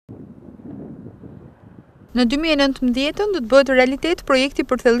Në 2019 do të bëhet realitet projekti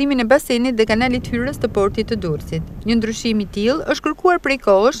për thellimin e basenit dhe kanalit hyrës të portit të Durrësit. Një ndryshim i tillë është kërkuar prej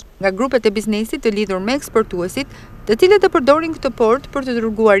kohësh nga grupet e biznesit të lidhur me eksportuesit, të cilët e përdorin këtë port për të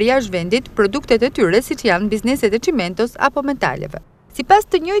dërguar jashtë vendit produktet e tyre siç janë bizneset e çimentos apo metaleve. Sipas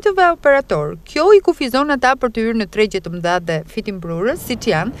të njëjtëve operator, kjo i kufizon ata për të hyrë në tregje të mëdha dhe fitimbrurës siç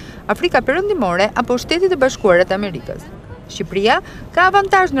janë Afrika Perëndimore apo Shtetet e Bashkuara të Amerikës. Shqipëria ka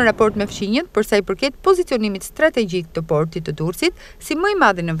avantazh në raport me fqinjet për sa i përket pozicionimit strategjik të portit të Durrësit si më i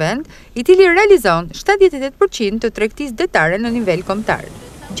madhi në vend, i cili realizon 78% të tregtisë detare në nivel kombëtar.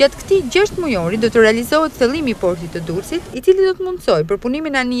 Gjatë këtij 6 mujori do të realizohet thellimi i portit të Durrësit, i cili do të mundsojë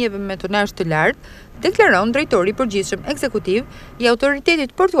përpunimin e anijeve me tonazh të lartë, deklaron drejtori i përgjithshëm ekzekutiv i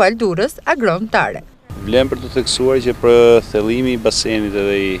Autoritetit Portual Durrës, Durrës Tare. Vlen për të theksuar që për thellimi i basenit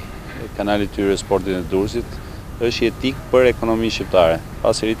edhe i kanalit hyrës portit të Durrësit është jetik për ekonominë shqiptare.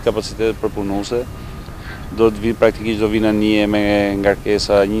 Pasi rrit kapacitetet përpunuese, praktikisht do vinë anije me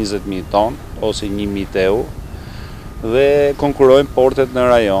ngarkesa 20.000 ton ose 1.000 TEU dhe konkurrojnë portet në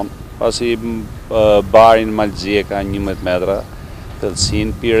rajon, pasi bari në Malëzie ka 11 metra,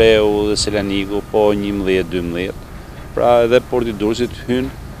 thellësinë Pireu dhe Selaniku po 11-12. Pra edhe porti i Durrësit hyn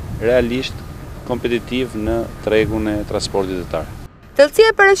realisht kompetitiv në tregun e transportit detar.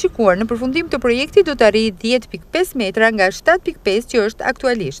 Thellësia e parashikuar në përfundim të projektit do të arrijë 10.5 metra nga 7.5 që është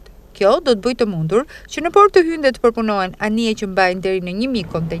aktualisht. Kjo do të bëjë të mundur që në port të hyjnë dhe të përpunohen anije që mbajnë deri në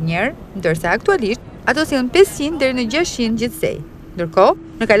 1.000 kontenjer, ndërsa aktualisht ato sillen 500 deri në 600 gjithsej. Ndërkohë,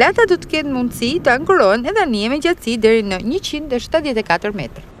 në kalata do të kenë mundësi të ankurohen edhe anije me gjatësi deri në 174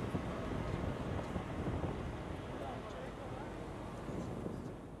 metra.